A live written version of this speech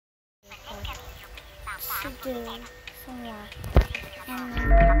to do some work. And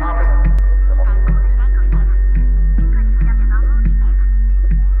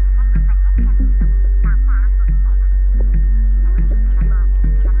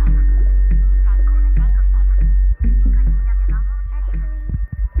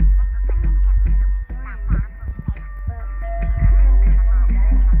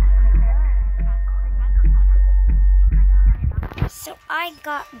so I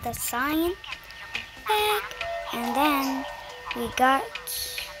got the sign back, and then we got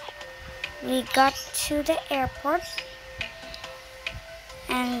to the airport,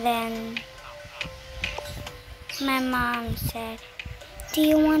 and then my mom said, "Do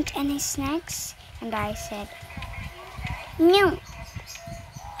you want any snacks?" And I said, "No."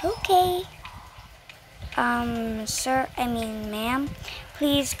 Okay. Ma'am,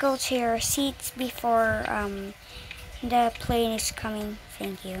 please go to your seats before the plane is coming.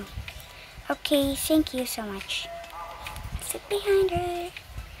 Thank you. Okay, thank you so much. Sit behind her.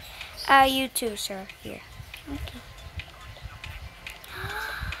 You too, sir. Here. Okay.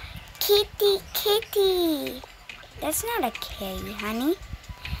 Kitty, kitty. That's not a kitty, honey.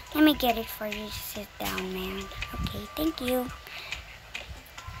 Let me get it for you. Sit down, man. Okay, thank you.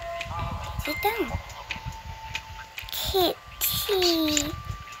 Sit down. Kitty.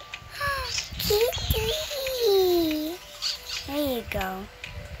 Kitty. There you go.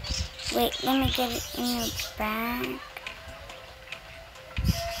 Wait, let me get it in your bag.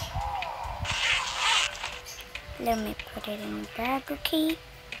 Let me put it in the bag, okay?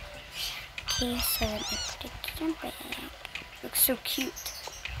 Okay, so let me put it in the bag. Looks so cute.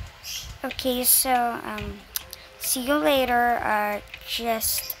 Okay, so, see you later,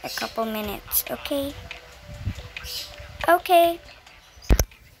 just a couple minutes, okay? Okay.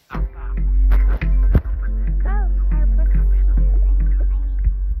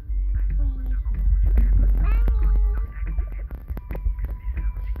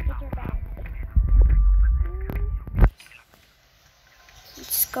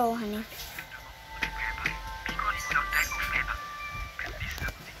 Let's go, honey.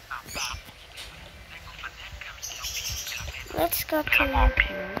 Let's go to your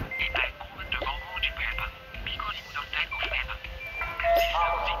room.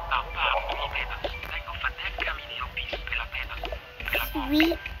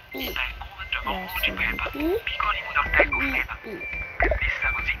 Sweet bee. Yes,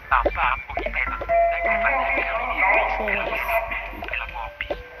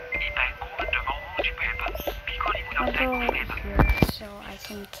 I'll go here so I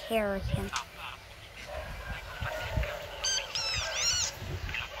can carry him.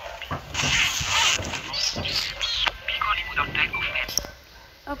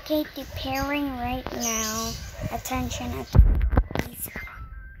 Okay, preparing right now. Attention, please.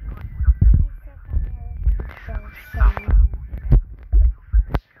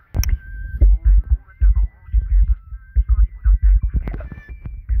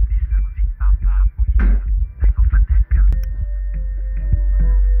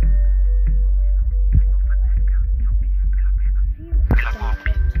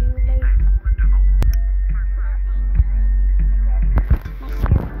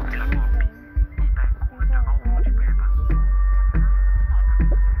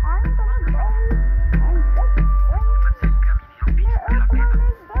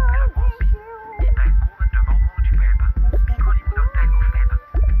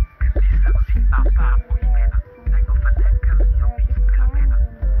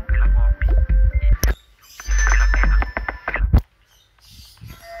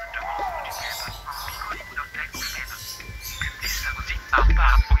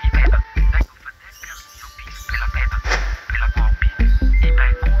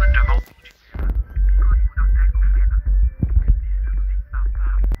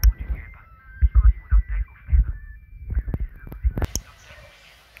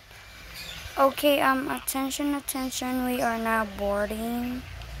 Okay, attention, we are now boarding.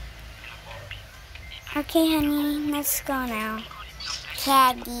 Okay, honey, let's go now.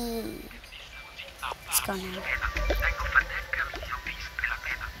 Caddy. Let's go now.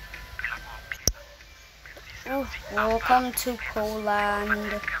 Oh, welcome to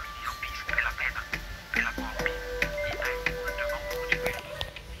Poland.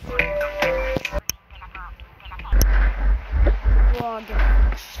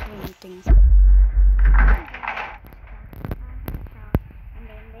 Things. And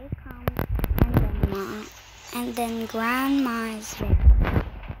then they come, and then grandma is there.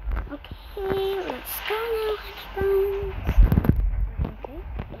 Okay, let's go now, honey buns. Okay,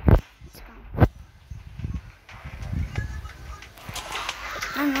 let's go.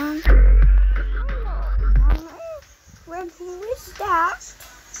 Come on. And who is that?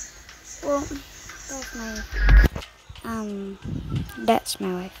 Well, that's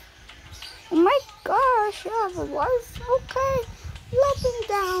my wife. Oh my gosh, you have a wife? Okay. Let him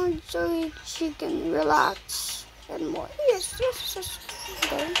down so she can relax and more. Yes.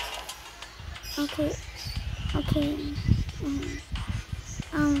 Okay. Okay.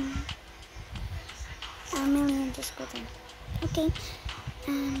 Um, a million just go there. Okay.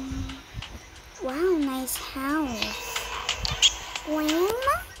 Wow, nice house.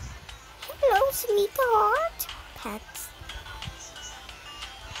 Grandma? Hello, sweetheart. Pets.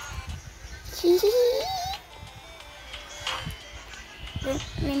 Let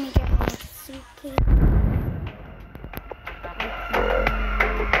me get my suitcase.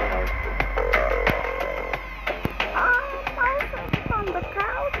 On the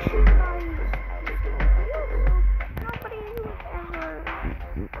couch, you guys. Nobody ever.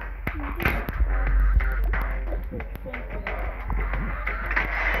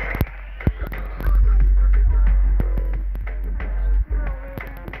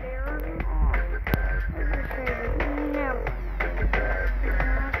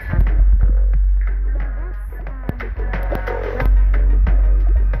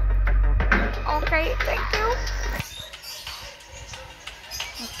 Okay, thank you.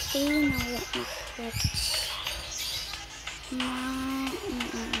 Okay, now let me put my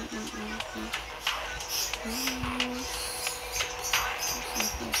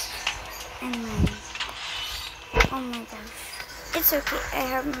and mine. Oh my gosh. It's okay, I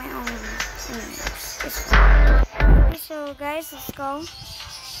have my own nose. It's fine. Okay, so guys, let's go.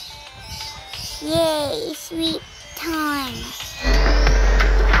 Yay, sweet time.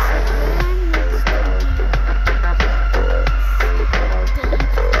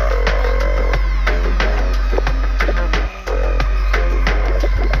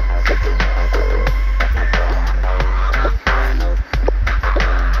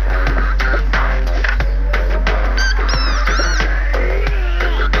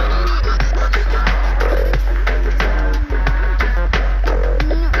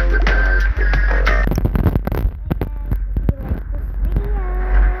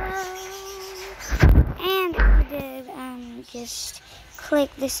 Just click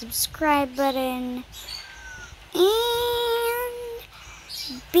the subscribe button and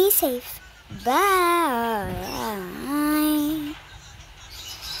be safe. Bye.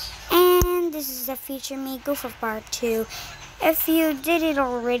 And this is the future me. Go for part 2. If you did it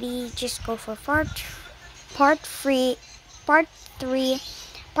already, just go for part 3, part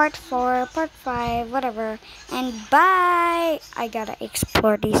 4, part 5, whatever. And bye. I gotta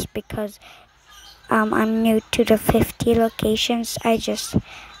explore these because I'm new to the 50 locations. I just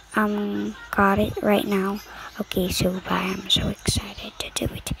got it right now. Okay, so bye. I'm so excited to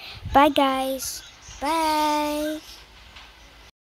do it. Bye guys. Bye.